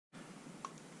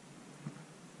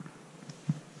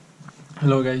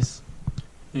Hello guys,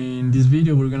 in this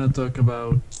video we're gonna talk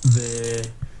about the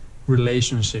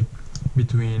relationship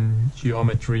between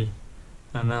geometry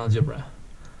and algebra.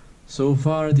 So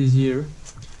far this year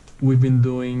we've been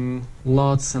doing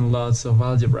lots and lots of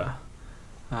algebra,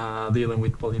 dealing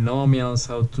with polynomials,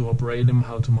 how to operate them,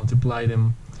 how to multiply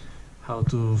them, how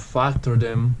to factor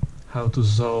them, how to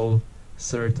solve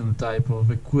certain type of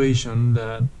equation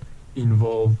that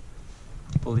involve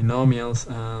polynomials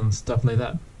and stuff like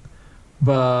that.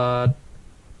 But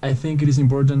I think it is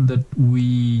important that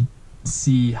we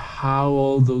see how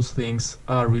all those things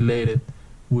are related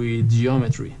with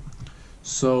geometry.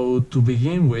 So to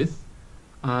begin with,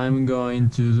 I'm going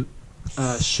to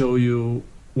show you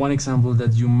one example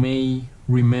that you may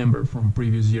remember from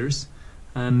previous years,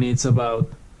 and it's about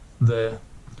the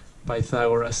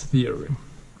Pythagoras theorem.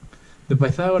 The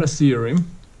Pythagoras theorem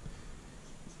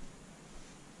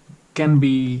can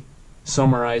be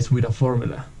summarized with a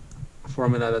formula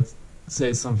that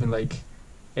says something like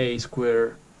a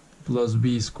squared plus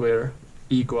b squared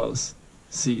equals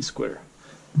c squared.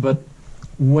 But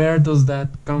where does that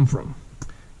come from?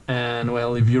 And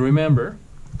well, if you remember,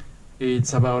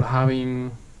 it's about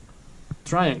having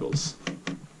triangles.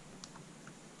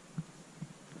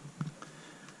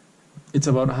 It's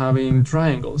about having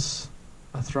triangles.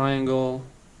 A triangle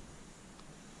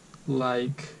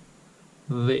like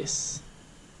this,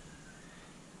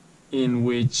 in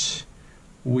which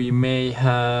we may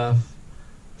have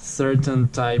certain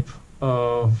type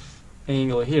of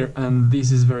angle here, and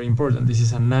this is very important. This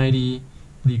is a 90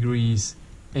 degrees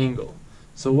angle.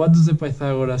 So what does the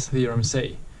Pythagoras theorem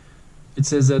say? It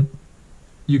says that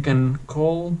you can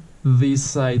call this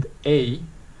side A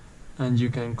and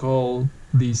you can call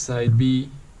this side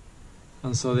B,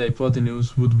 and so the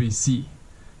hypotenuse would be C.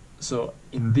 So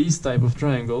in this type of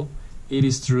triangle, it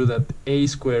is true that a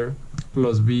squared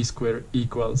plus b squared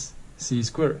equals c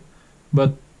squared.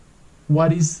 But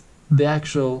what is the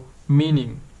actual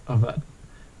meaning of that?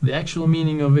 The actual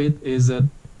meaning of it is that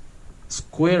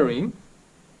squaring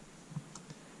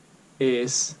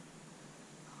is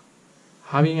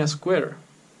having a square.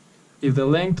 If the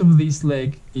length of this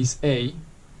leg is a,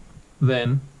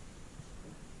 then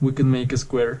we can make a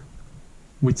square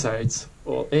with sides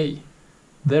all a.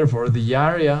 Therefore, the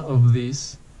area of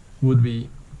this would be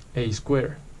a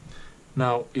square.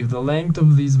 Now, if the length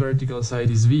of this vertical side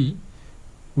is v,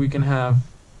 we can have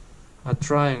a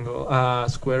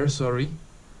square,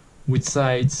 with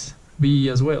sides b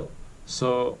as well.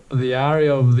 So the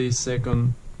area of this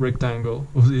second rectangle,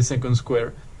 of this second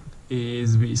square,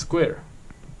 is v squared.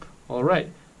 All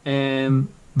right, and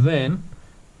then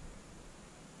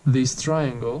this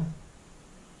triangle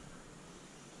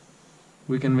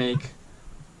we can make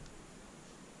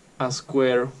a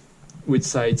square with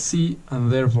side c,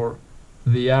 and therefore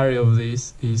the area of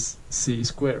this is c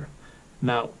squared.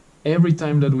 Now, every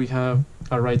time that we have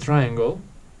a right triangle,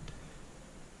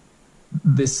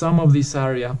 the sum of this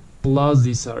area plus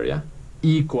this area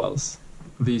equals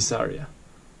this area,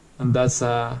 and that's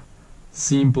a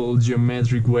simple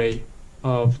geometric way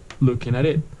of looking at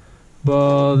it.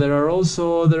 But there are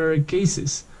also other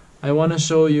cases. I want to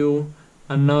show you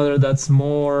another that's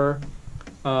more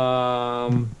how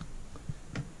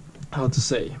to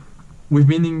say, we've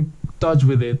been in touch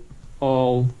with it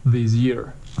all this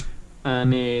year,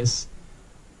 and is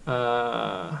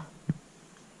the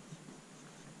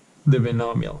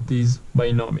binomial, this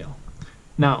binomial.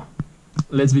 Now,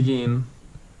 let's begin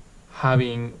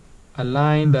having a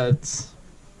line that's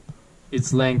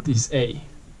its length is a.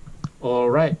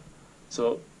 Alright,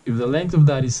 so if the length of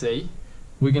that is a,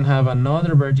 we can have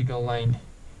another vertical line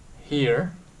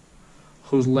here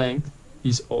whose length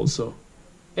is also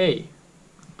a.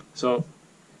 So,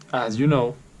 as you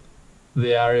know,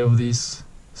 the area of this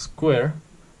square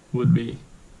would be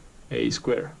a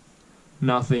square.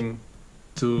 Nothing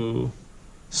too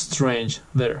strange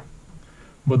there.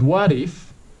 But what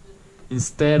if,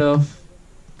 instead of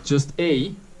just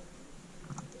a,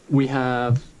 we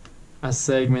have a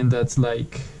segment that's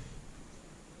like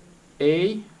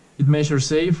a, it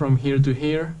measures a from here to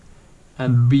here,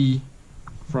 and b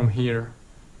from here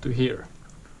to here.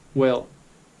 Well,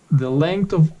 the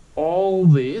length of all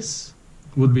this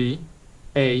would be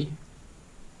a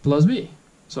plus b.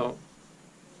 So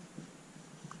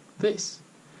this.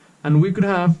 And we could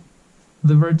have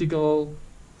the vertical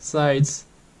sides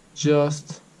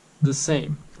just the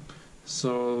same.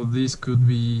 So this could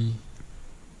be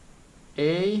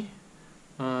a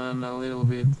and a little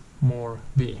bit more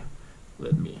b.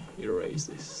 Let me erase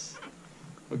this.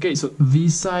 Okay, so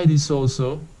this side is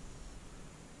also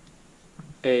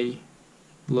a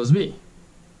plus b,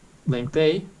 length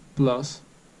a plus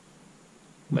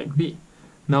length b.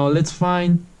 Now let's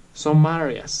find some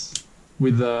areas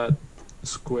with the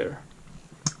square.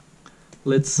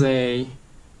 Let's say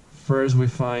first we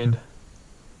find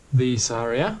this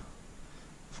area.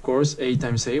 Of course, a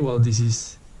times a, well, this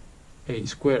is a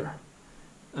square.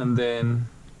 And then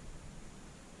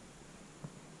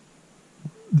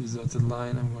this dotted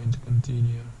line, I'm going to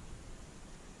continue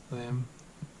them.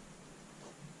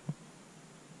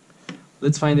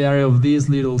 Let's find the area of this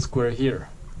little square here.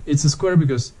 It's a square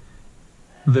because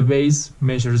the base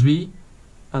measures b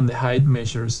and the height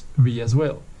measures b as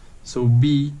well. So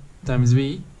b times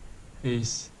b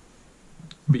is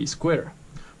b squared.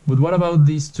 But what about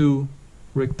these two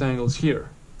rectangles here?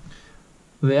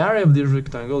 The area of this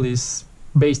rectangle is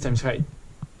base times height,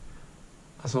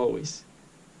 as always.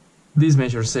 This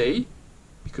measures a,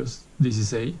 because this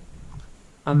is a,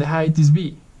 and the height is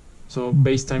b. So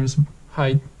base times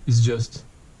height is just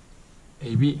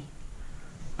ab.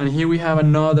 And here we have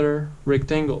another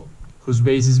rectangle whose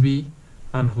base is b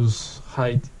and whose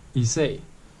height is a.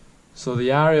 So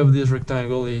the area of this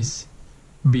rectangle is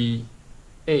ba.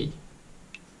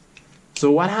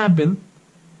 So what happened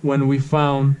when we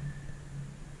found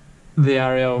the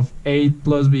area of a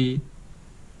plus b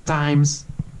times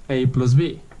a plus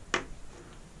b?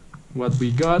 What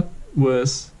we got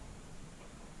was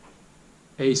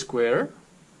a squared,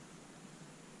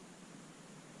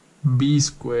 b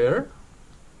squared,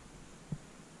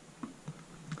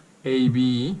 ab,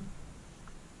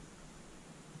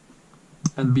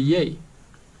 and ba.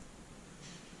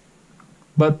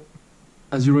 But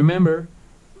as you remember,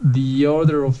 the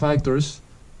order of factors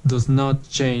does not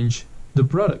change the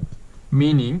product,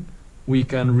 meaning we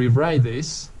can rewrite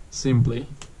this simply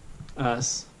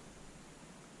as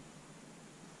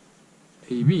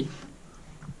ab.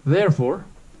 Therefore,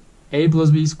 a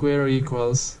plus b squared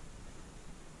equals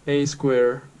a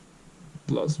squared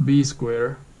plus b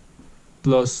squared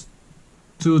plus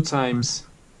 2 times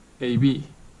ab.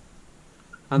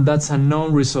 And that's a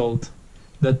known result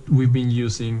that we've been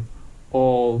using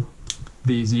all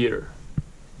this year.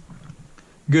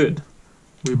 Good.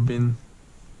 We've been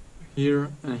here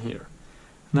and here.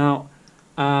 Now,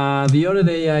 the other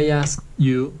day I asked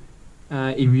you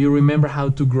if you remember how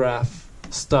to graph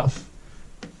stuff.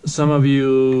 Some of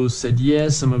you said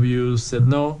yes, some of you said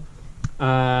no.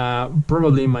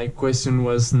 Probably my question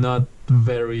was not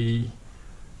very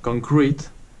concrete,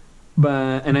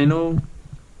 and I know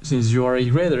since you are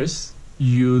 8th graders,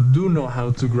 you do know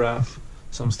how to graph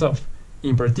some stuff.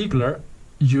 In particular,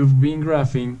 you've been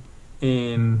graphing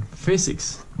in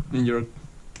physics. In your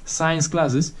science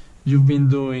classes, you've been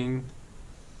doing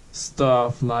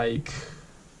stuff like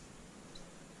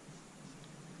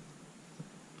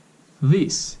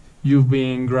this. You've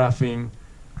been graphing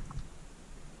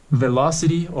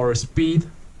velocity or speed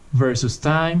versus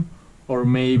time, or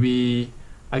maybe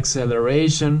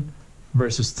acceleration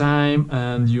versus time,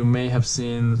 and you may have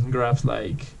seen graphs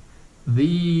like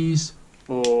these,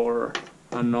 or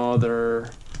another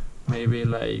maybe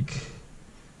like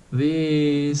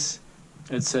this,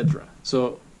 etc.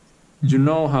 So you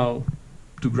know how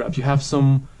to graph. You have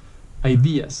some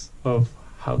ideas of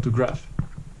how to graph.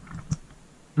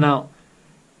 Now,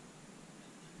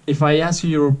 if I ask you,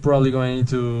 you're probably going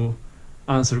to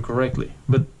answer correctly.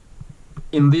 But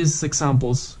in these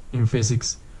examples in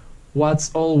physics,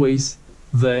 what's always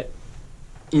the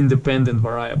independent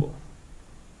variable?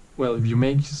 Well, if you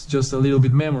make just a little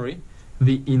bit memory,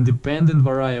 the independent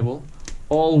variable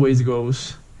always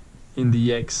goes in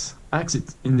the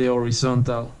x-axis, in the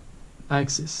horizontal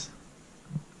axis.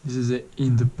 This is the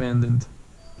independent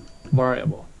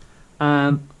variable.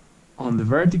 And on the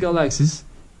vertical axis,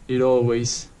 it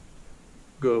always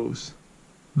goes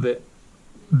the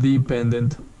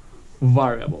dependent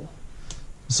variable.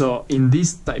 So in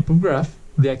this type of graph,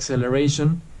 the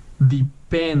acceleration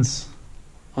depends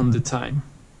on the time.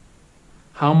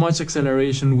 How much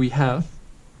acceleration we have,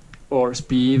 or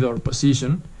speed or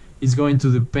position, is going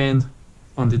to depend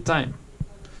on the time.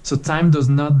 So time does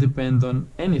not depend on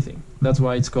anything. That's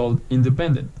why it's called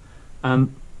independent.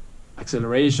 And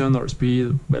acceleration or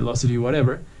speed, velocity,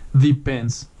 whatever,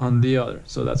 depends on the other.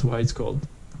 So that's why it's called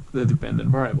the dependent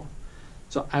variable.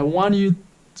 So I want you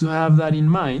to have that in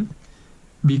mind,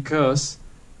 because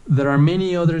there are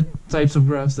many other types of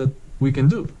graphs that we can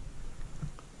do.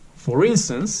 For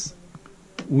instance,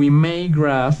 we may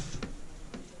graph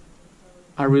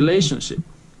a relationship,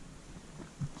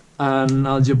 an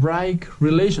algebraic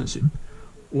relationship.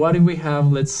 What if we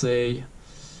have, let's say,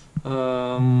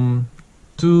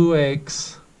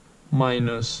 2x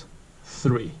minus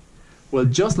 3? Well,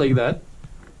 just like that,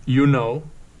 you know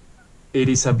it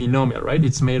is a binomial, right?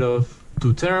 It's made of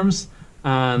two terms,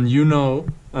 and you know,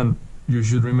 and you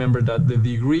should remember that the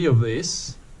degree of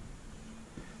this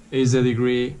is the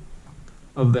degree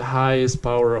of the highest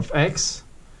power of x,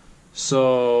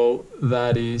 so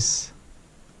that is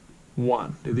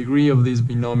 1. The degree of this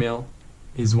binomial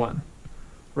is 1.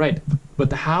 Right,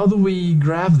 but how do we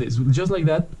graph this? Just like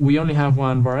that, we only have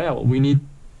one variable. We need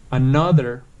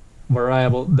another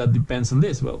variable that depends on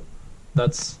this. Well,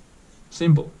 that's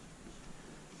simple.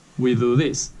 We do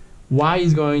this. Y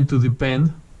is going to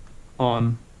depend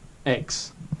on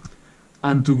x.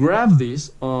 And to graph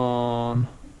this on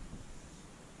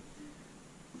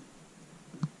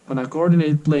a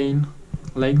coordinate plane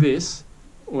like this,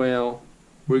 well,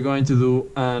 we're going to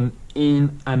do an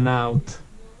in and out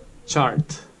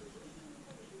chart.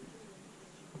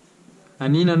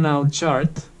 An in and out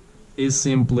chart is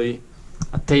simply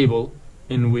a table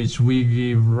in which we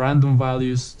give random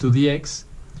values to the x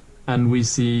and we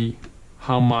see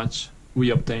how much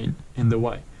we obtain in the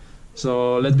y.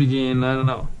 So let's begin, I don't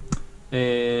know,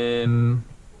 and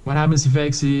what happens if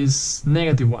x is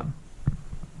 -1?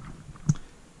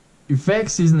 If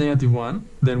x is -1,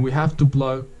 then we have to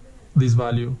plug this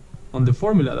value on the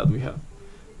formula that we have.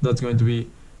 That's going to be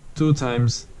 2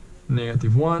 times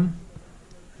 -1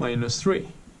 minus 3.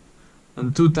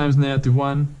 And 2 times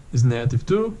 -1 is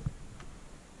 -2.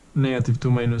 -2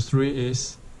 minus 3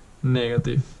 is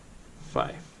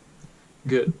 -5.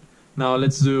 Good. Now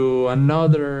let's do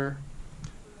another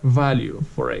value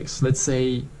for x. Let's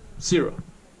say 0.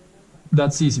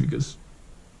 That's easy because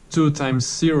 2 times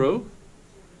 0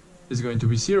 is going to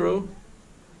be 0.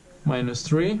 Minus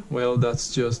 3, well,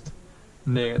 that's just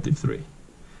 -3.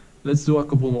 Let's do a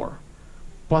couple more.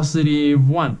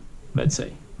 +1, let's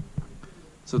say.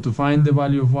 So to find the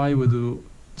value of y, we do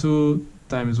 2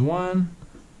 times 1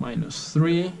 minus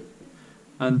 3,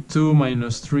 and 2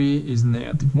 minus 3 is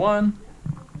 -1,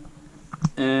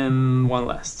 and one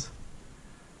last.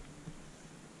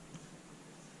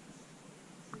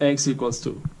 X equals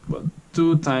 2. Well,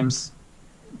 2 times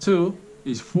 2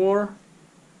 is 4,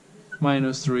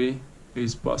 minus 3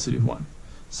 is +1.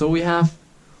 So we have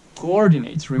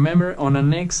coordinates. Remember, on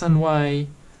an x and y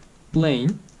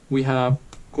plane, we have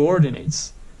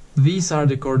coordinates. These are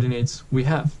the coordinates we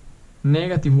have.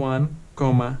 -1,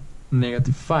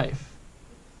 -5.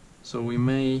 So we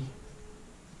may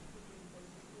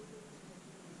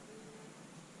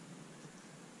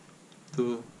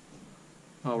do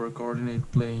our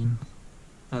coordinate plane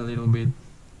a little bit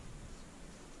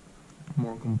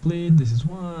more complete. This is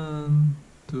 1,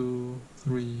 2,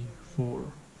 3,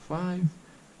 4, 5,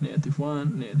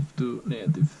 -1, -2,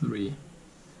 -3,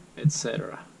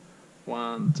 etc.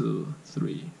 1, 2,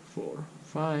 3, 4,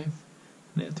 5,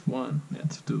 -1,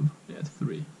 -2,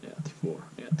 -3, -4,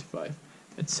 -5,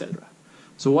 etc.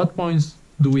 So what points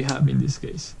do we have in this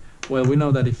case? Well, we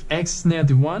know that if x is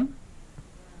 -1,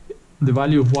 the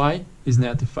value of y is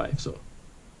 -5. So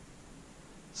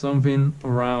something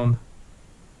around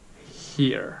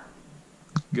here.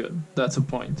 Good, that's a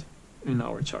point in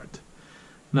our chart.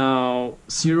 Now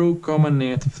 0,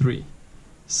 -3.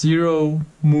 0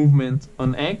 movement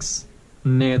on x,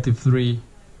 -3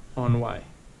 on y.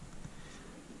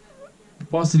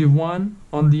 +1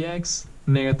 on the x,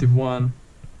 -1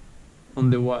 on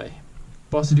the y.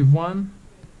 +1,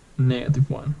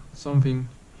 -1, something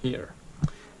here.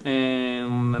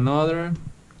 And another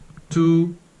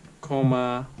 2,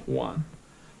 1.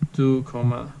 2,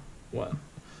 1.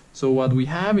 So what we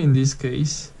have in this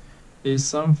case is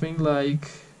something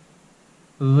like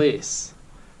this.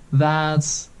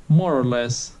 That's more or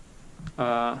less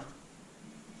a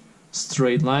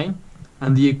straight line,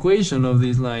 and the equation of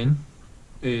this line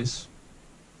is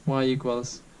y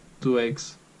equals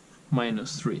 2x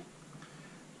minus 3.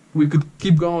 We could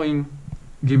keep going,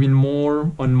 giving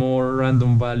more and more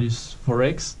random values for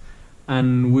x,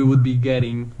 and we would be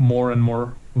getting more and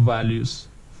more values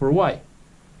for y.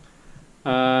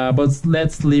 But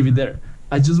let's leave it there.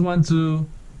 I just want to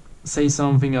say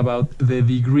something about the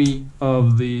degree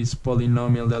of this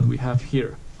polynomial that we have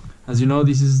here. As you know,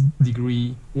 this is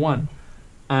degree 1,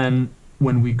 and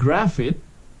when we graph it,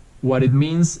 what it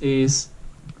means is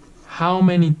how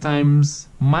many times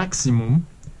maximum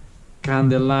can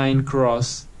the line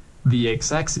cross the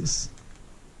x-axis.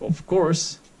 Of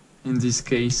course, in this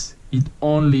case, it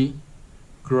only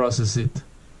crosses it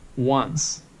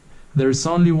once. There's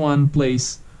only one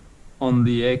place on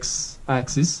the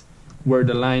x-axis where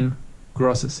the line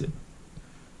crosses it.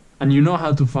 And you know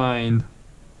how to find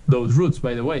those roots,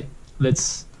 by the way.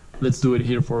 Let's do it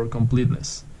here for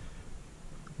completeness.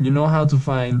 You know how to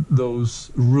find those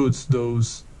roots,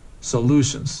 those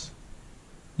solutions.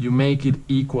 You make it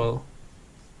equal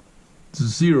to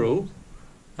 0,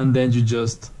 and then you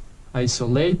just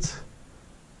isolate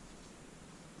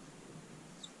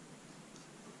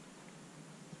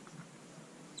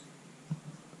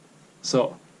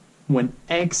So when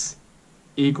x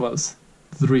equals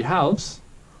 3/2,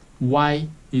 y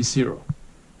is 0.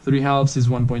 3/2 is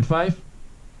 1.5.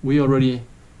 We already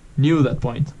knew that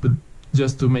point, but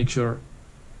just to make sure,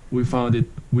 we found it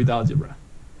with algebra.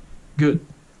 Good.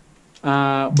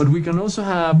 But we can also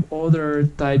have other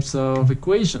types of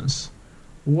equations.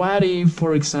 What if,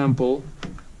 for example,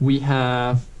 we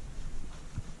have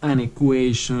an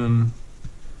equation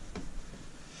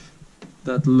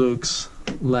that looks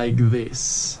like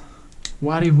this?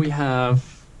 What if we have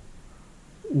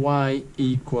y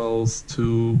equals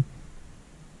to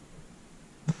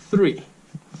 3,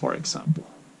 for example?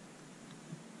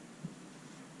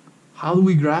 How do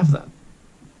we graph that?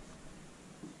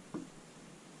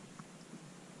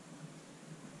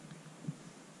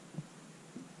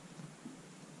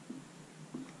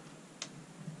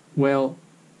 Well,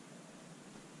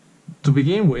 to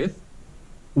begin with,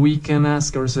 we can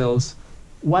ask ourselves,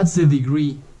 what's the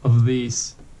degree of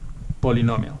this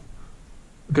polynomial?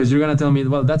 Because you're going to tell me,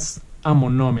 well, that's a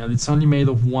monomial. It's only made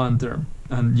of one term.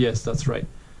 And yes, that's right.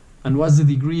 And what's the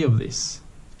degree of this?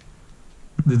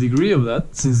 The degree of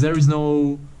that, since there is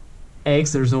no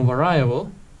x, there's no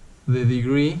variable, the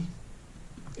degree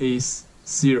is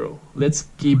 0. Let's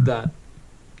keep that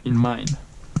in mind.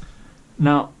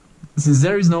 Now, since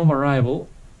there is no variable,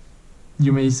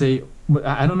 you may say,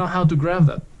 I don't know how to graph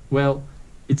that. Well,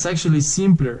 it's actually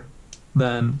simpler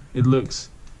than it looks.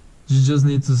 You just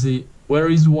need to see, where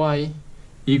is y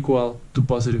equal to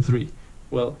positive 3?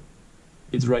 Well,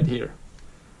 it's right here.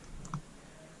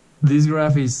 This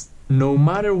graph is, no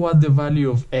matter what the value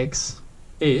of x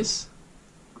is,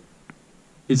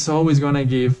 it's always going to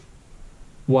give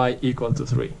y equal to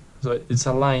 3. So it's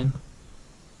a line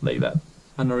like that,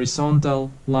 an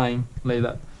horizontal line like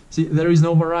that. See, there is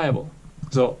no variable.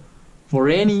 So for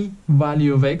any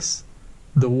value of x,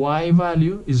 the y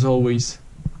value is always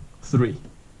 3.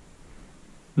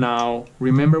 Now,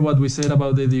 remember what we said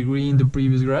about the degree in the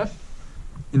previous graph?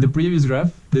 In the previous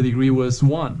graph, the degree was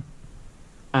 1.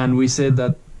 And we said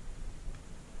that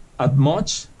at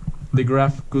much, the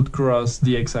graph could cross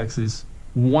the x-axis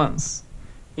once.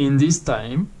 In this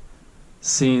time,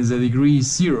 since the degree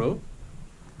is 0,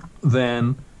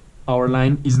 then our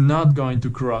line is not going to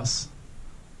cross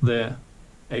the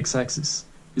x-axis.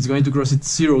 It's going to cross it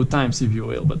 0 times, if you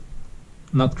will, but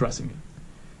not crossing it.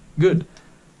 Good.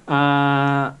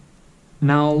 Now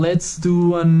let's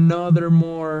do another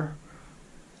more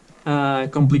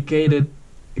complicated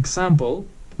example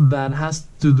that has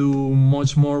to do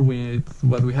much more with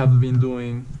what we have been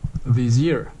doing this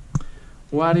year.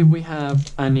 What if we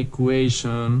have an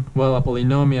equation, well, a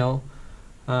polynomial,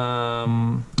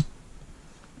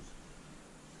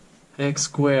 x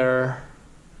squared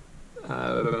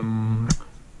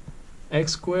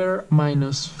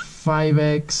minus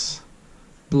 5x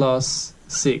plus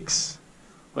 6.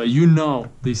 Well, you know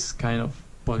this kind of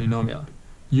polynomial.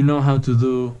 You know how to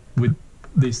do with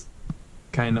this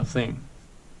kind of thing.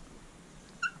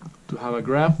 To have a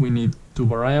graph, we need two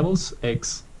variables,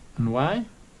 x and y.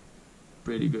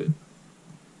 Pretty good.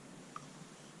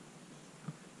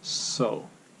 So,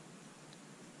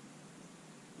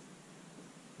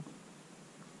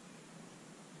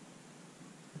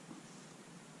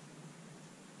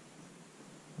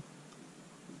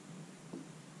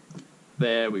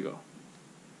 there we go.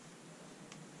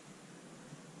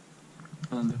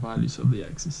 And the values of the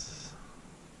axis.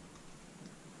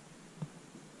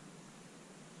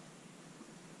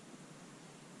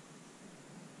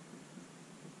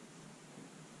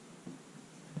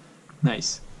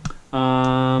 Nice.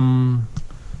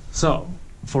 So,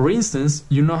 for instance,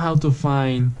 you know how to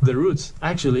find the roots.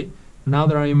 Actually, now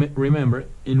that I remember,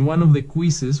 in one of the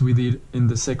quizzes we did in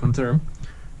the second term,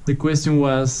 the question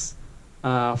was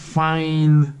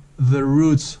find the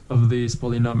roots of this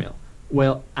polynomial.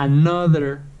 Well,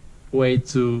 another way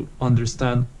to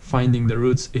understand finding the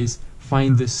roots is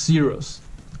find the zeros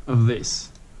of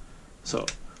this. So,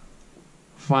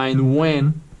 find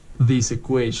when this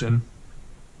equation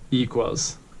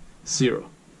equals 0.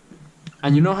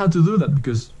 And you know how to do that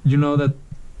because you know that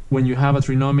when you have a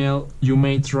trinomial, you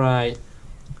may try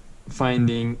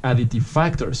finding additive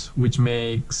factors, which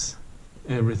makes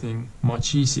everything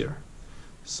much easier.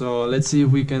 So let's see if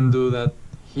we can do that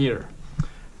here.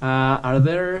 Are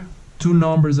there two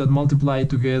numbers that multiply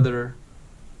together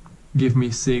give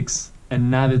me 6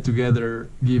 and added together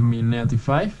give me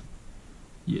 -5?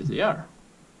 Yes, they are.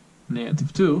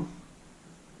 -2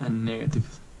 and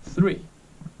 -3.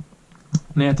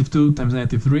 -2 times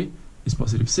 -3 is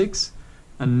 +6,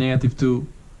 and -2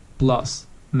 plus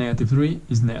 -3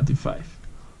 is -5.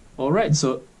 Alright,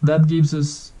 so that gives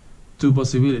us two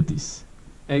possibilities,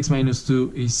 x minus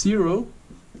 2 is 0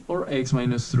 or x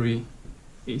minus 3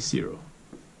 is 0,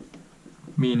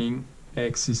 meaning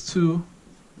x is 2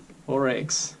 or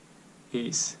x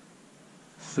is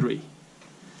 3.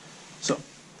 So,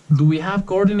 do we have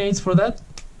coordinates for that?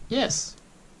 Yes.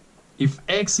 If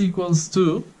x equals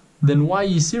 2, then y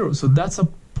is 0. So that's a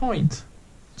point.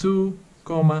 2,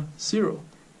 0.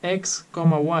 X,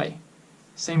 y.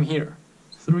 Same here.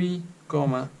 3,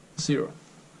 0.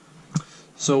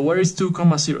 So where is 2,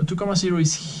 0? 2, 0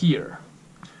 is here.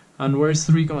 And where is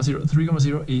 3, 0? 3,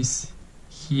 0 is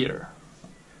here.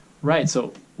 Right,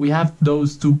 so we have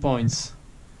those 2 points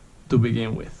to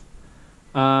begin with.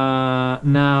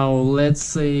 Now let's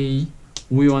say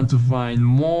we want to find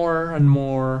more and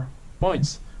more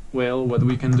points. Well, what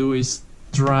we can do is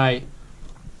try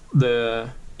the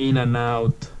in and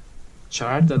out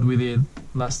chart that we did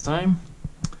last time,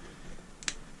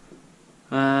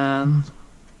 and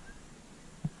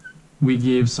we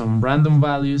give some random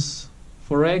values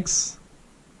for x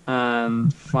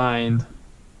and find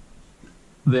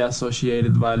the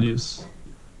associated values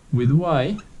with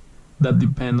y that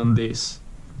depend on this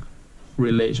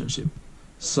relationship.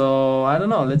 So I don't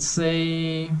know, let's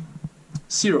say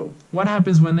 0. What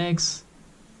happens when x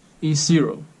is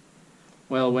 0?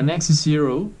 Well, when x is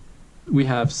 0, we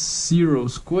have 0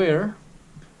 squared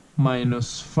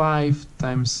minus 5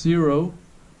 times 0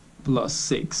 plus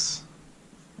 6.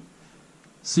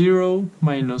 0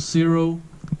 minus 0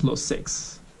 plus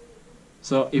 6.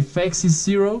 So if x is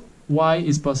 0, y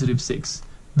is positive 6.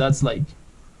 That's like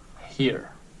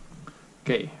here.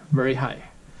 Okay, very high.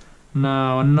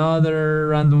 Now another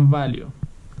random value.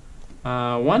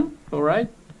 1, alright?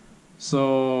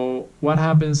 So what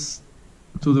happens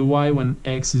to the y when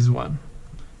x is 1?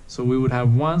 So we would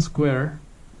have 1 squared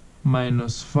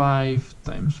minus 5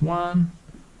 times 1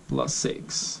 plus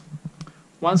 6.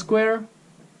 1 squared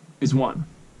is 1.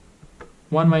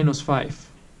 1 minus 5,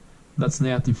 that's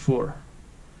negative 4.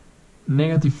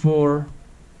 Negative 4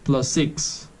 plus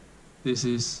 6, this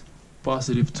is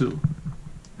positive 2.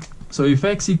 So if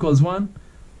x equals 1,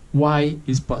 y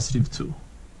is positive 2.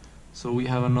 So we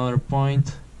have another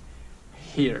point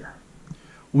here.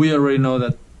 We already know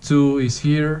that 2 is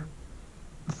here,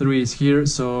 3 is here,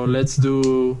 so let's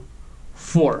do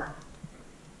 4.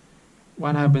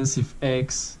 What happens if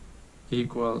x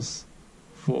equals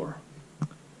 4?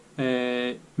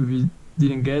 We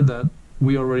didn't get that.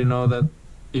 We already know that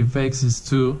if x is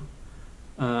 2,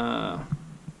 well,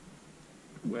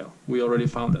 we already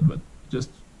found that, but just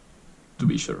to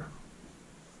be sure.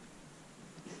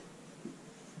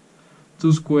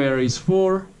 2 squared is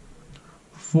 4.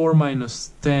 4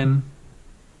 minus 10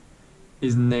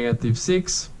 is negative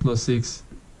 6, plus 6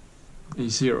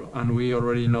 is 0, and we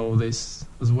already know this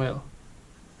as well.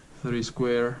 3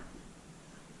 squared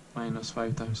minus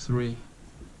 5 times 3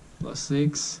 plus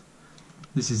 6,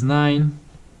 this is 9,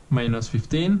 minus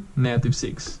 15, negative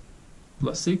 6,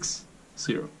 plus 6,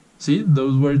 0. See,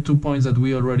 those were 2 points that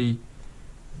we already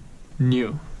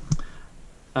knew.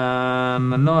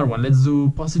 And another one, let's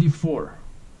do positive 4.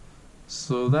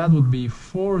 So that would be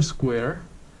 4 squared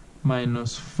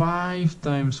minus 5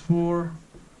 times 4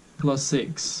 plus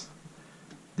 6.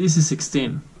 This is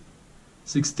 16.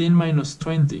 16 minus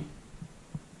 20,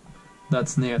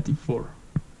 that's negative 4.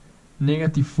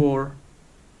 Negative 4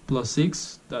 plus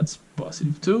 6, that's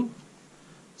positive 2.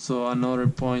 So another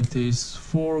point is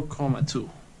 4, 2.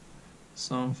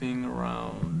 Something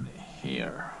around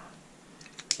here.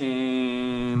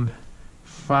 And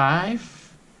 5.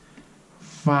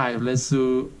 Let's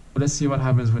see what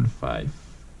happens when 5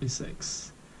 is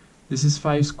x. This is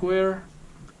 5 squared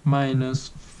minus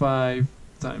 5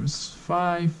 times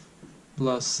 5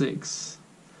 plus 6.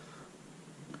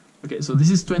 Okay, so this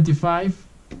is 25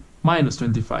 minus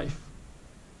 25.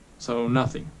 So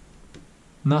nothing.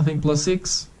 Nothing plus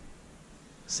 6,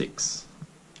 6.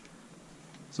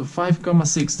 So 5,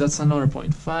 6, that's another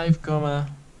point. 5,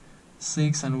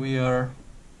 6, and we are,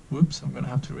 whoops, I'm gonna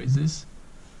have to erase this.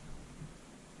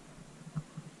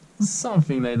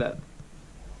 Something like that.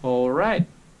 Alright.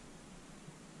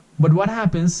 But what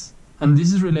happens, and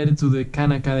this is related to the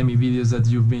Khan Academy videos that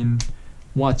you've been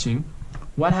watching,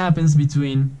 what happens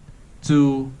between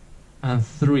 2 and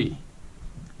 3?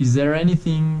 Is there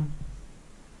anything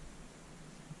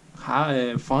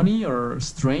funny or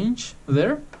strange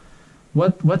there?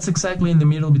 What's exactly in the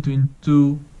middle between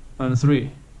 2 and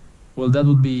 3? Well, that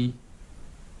would be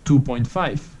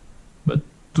 2.5, but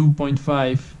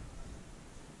 2.5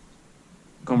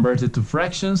 converted to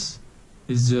fractions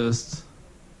is just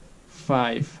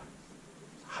 5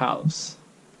 halves.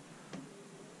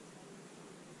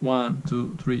 1,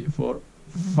 2, 3, 4,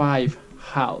 5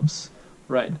 halves,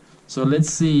 right? So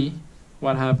let's see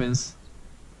what happens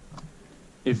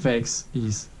if x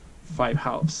is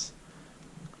 5/2.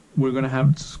 We're gonna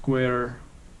have to square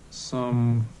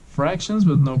some fractions,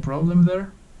 but no problem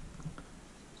there.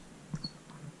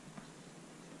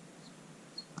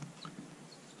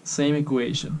 Same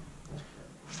equation.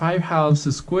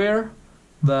 5/2 square,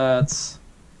 that's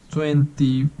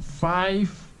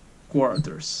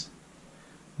 25/4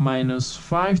 minus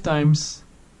 5 times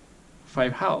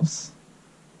 5/2.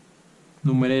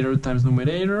 Numerator times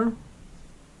numerator,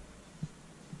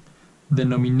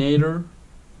 denominator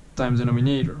times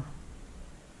denominator,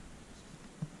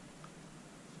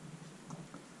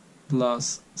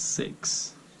 plus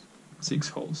 6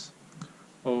 wholes.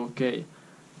 Okay.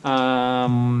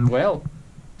 Well,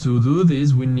 to do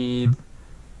this we need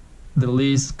the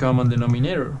least common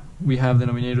denominator. We have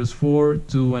denominators 4,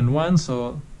 2, and 1,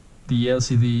 so the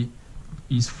LCD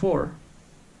is 4.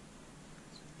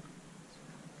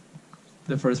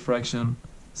 The first fraction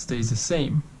stays the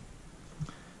same.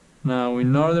 Now,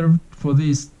 in order for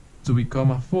this to become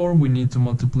a 4, we need to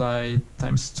multiply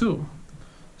times 2.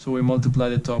 So we multiply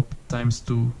the top times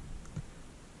 2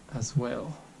 as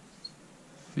well.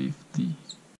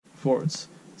 50/4.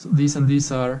 So these and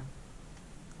these are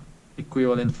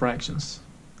equivalent fractions.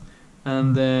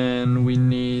 And then we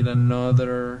need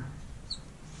another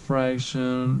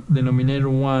fraction. Denominator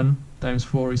 1 times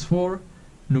 4 is 4.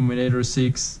 Numerator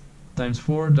 6 times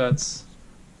 4, that's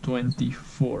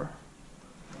 24.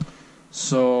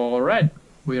 So, alright,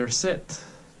 we are set.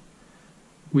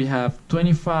 We have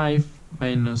 25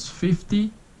 minus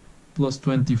 50 plus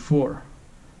 24.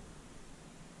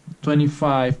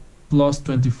 25 plus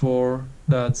 24,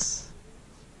 that's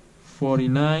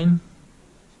 49.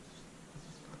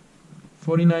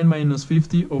 49 minus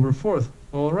 50 over 4.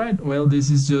 Alright, well, this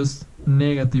is just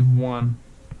negative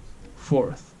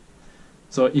 1/4.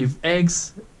 So if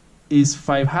x is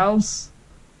 5/2,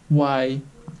 y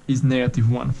is negative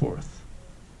 1/4.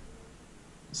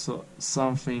 So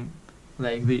something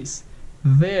like this.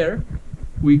 There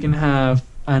we can have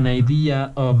an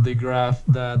idea of the graph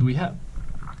that we have.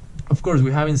 Of course,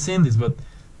 we haven't seen this, but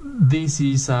this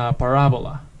is a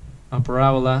parabola. A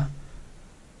parabola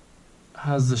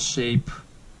has the shape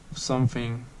of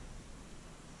something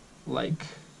like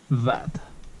that,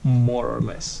 more or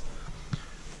less.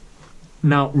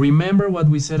 Now, remember what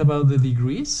we said about the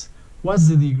degrees? What's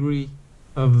the degree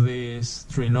of this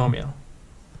trinomial?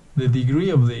 The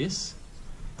degree of this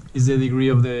is the degree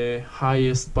of the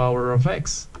highest power of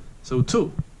x, so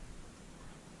 2.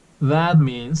 That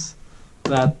means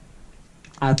that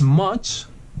at much,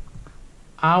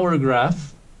 our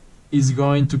graph is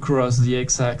going to cross the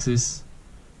x-axis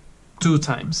 2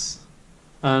 times.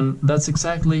 And that's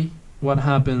exactly what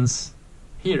happens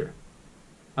here.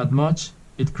 At much,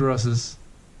 it crosses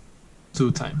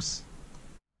 2 times.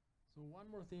 So one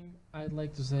more thing I'd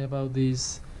like to say about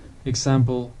this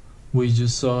example we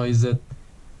just saw is that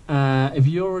if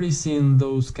you already seen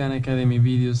those Khan Academy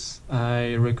videos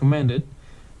I recommended,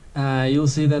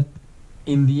 you'll see that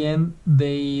in the end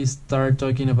they start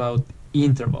talking about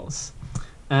intervals,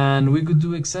 and we could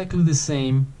do exactly the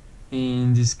same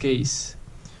in this case.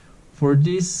 For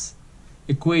this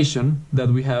equation that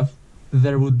we have,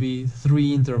 there would be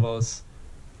 3 intervals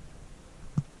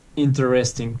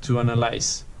interesting to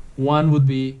analyze. One would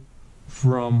be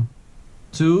from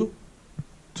 2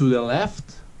 to the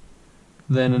left,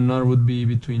 then another would be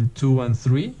between 2 and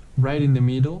 3, right in the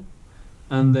middle,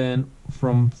 and then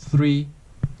from 3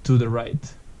 to the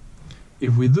right.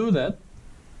 If we do that,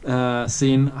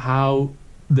 seeing how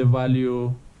the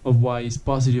value of y is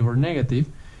positive or negative,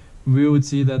 we would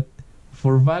see that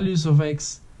for values of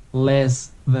x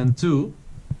less than 2,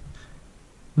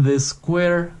 the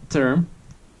square term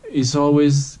is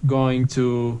always going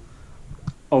to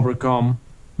overcome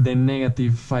the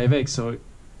negative 5x, so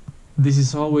this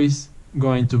is always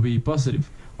going to be positive.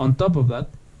 On top of that,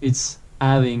 it's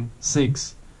adding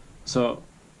 6. So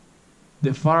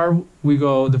the further we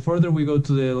go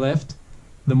to the left,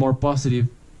 the more positive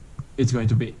it's going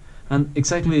to be. And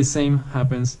exactly the same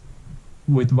happens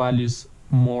with values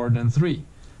more than 3.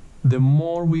 The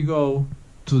more we go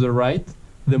to the right,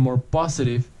 the more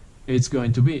positive it's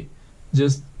going to be.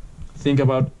 Just think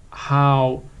about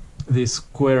how this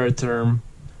square term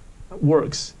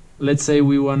works. Let's say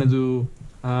we want to do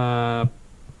a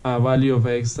value of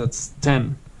x that's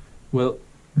 10. Well,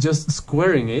 just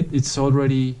squaring it, it's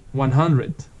already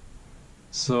 100.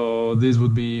 So this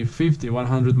would be 50.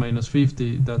 100 minus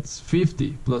 50, that's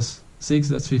 50, plus 6,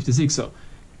 that's 56. So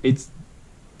it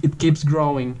keeps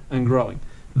growing and growing.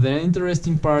 The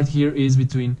interesting part here is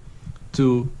between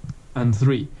 2 and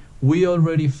 3. We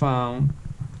already found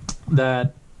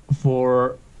that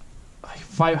for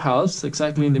 5 halves,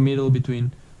 exactly in the middle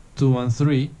between 2 and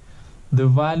 3, the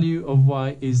value of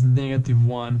y is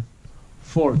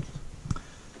 -1/4.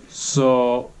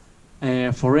 So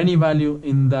for any value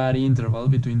in that interval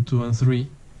between 2 and 3,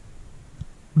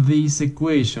 this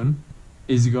equation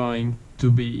is going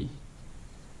to be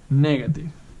negative.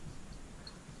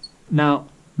 Now,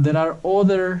 there are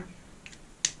other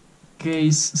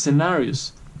case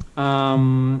scenarios.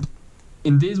 In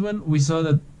this one, we saw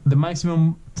that the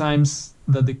maximum times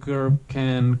that the curve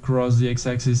can cross the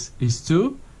x-axis is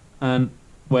 2, and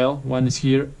well, one is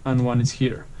here and one is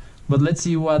here. But let's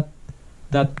see what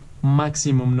that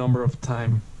maximum number of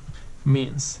time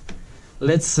means.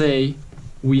 Let's say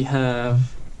we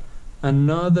have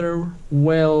another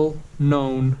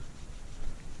well-known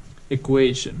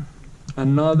equation,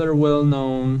 another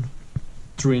well-known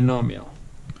trinomial.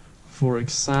 For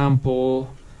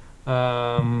example,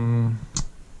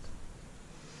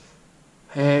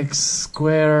 x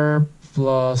squared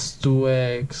plus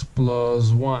 2x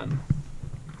plus 1.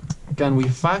 Can we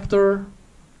factor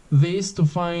this to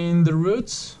find the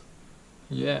roots?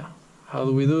 Yeah. How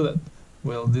do we do that?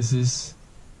 Well, this is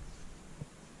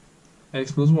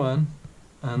x plus 1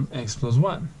 and x plus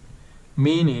 1,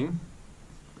 meaning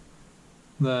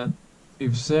that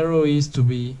if 0 is to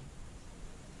be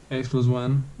x plus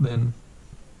 1, then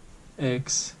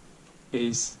x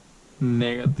is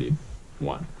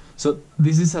 -1. So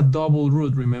this is a double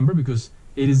root, remember, because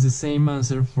it is the same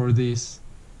answer for this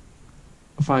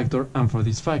factor and for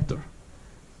this factor.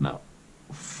 Now,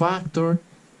 factor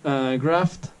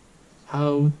graphed,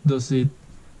 how does it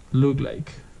look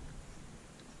like?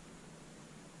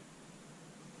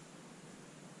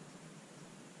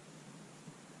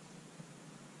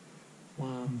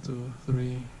 One, two,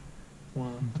 three,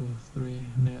 -1, -2, 3.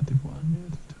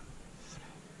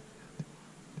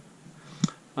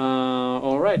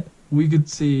 All right, we could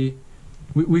see,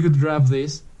 we could graph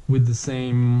this with the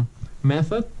same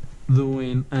method,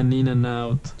 doing an in and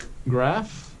out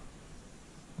graph.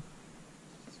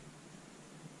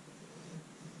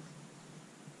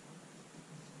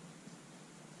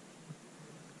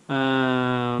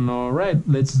 All right,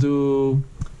 let's do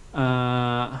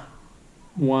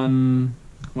one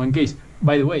case.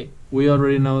 By the way, we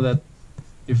already know that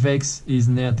if x is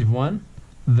 -1,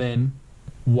 then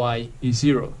y is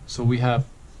 0. So we have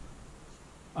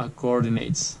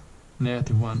coordinates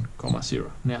 -1,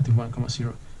 0. -1,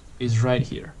 0 is right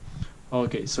here.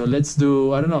 Okay, so let's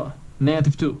do, I don't know,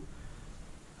 -2.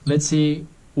 Let's see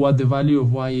what the value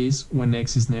of y is when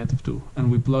x is -2,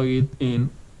 and we plug it in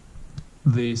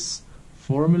this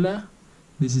formula.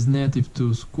 This is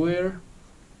 -2 squared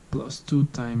plus 2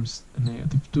 times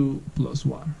 -2 plus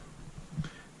 1.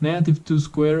 -2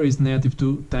 squared is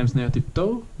 -2 times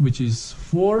 -2, which is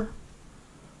 4.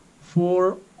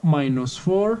 4 minus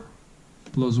 4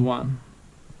 plus 1.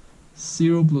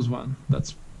 0 plus 1,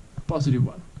 that's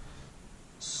 +1.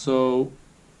 So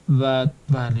that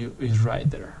value is right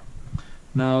there.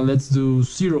 Now let's do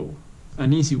 0,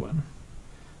 an easy one.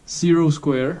 0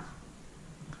 squared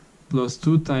plus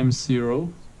 2 times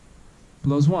 0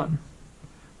 plus 1.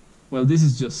 Well, this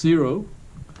is just 0.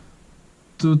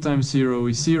 2 times 0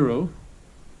 is 0.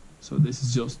 So this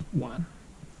is just 1.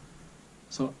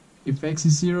 So if x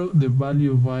is 0, the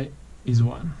value of y is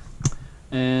 1.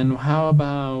 And how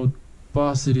about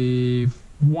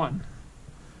 +1?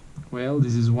 Well,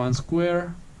 this is 1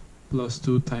 squared plus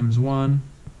 2 times 1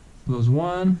 plus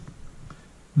 1.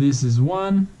 This is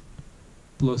 1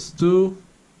 plus 2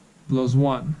 plus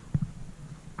 1.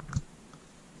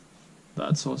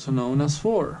 That's also known as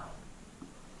 4.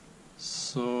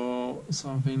 So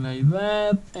something like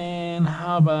that. And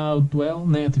how about, well,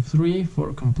 -3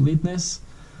 for completeness?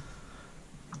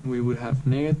 We would have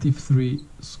 -3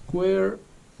 squared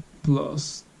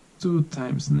plus 2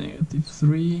 times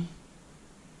 -3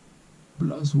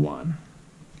 plus 1.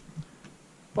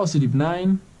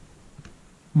 +9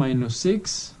 minus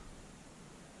 6.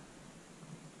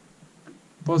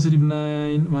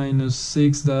 +9 minus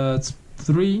 6, that's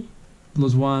 3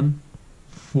 plus 1,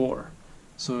 4.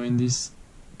 So in this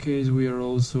case we are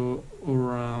also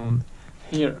around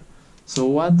here. So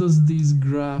what does this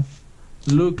graph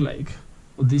look like?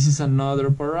 Well, this is another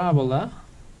parabola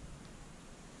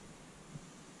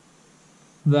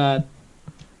that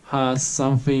has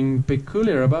something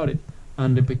peculiar about it,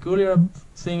 and the peculiar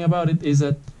thing about it is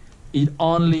that it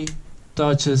only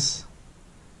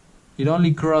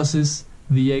crosses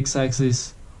the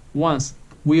x-axis once.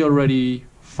 We already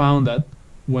found that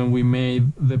when we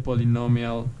made the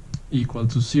polynomial equal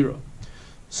to 0.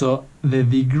 So the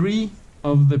degree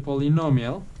of the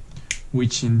polynomial,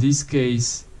 which in this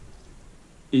case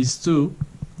is 2,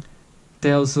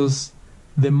 tells us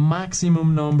the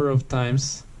maximum number of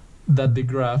times that the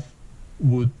graph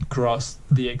would cross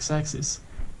the x-axis.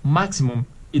 Maximum,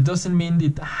 it doesn't mean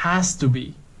it has to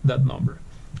be that number.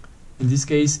 In this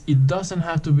case, it doesn't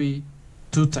have to be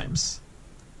 2 times.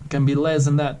 It can be less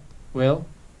than that. Well,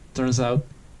 turns out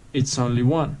it's only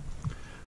 1.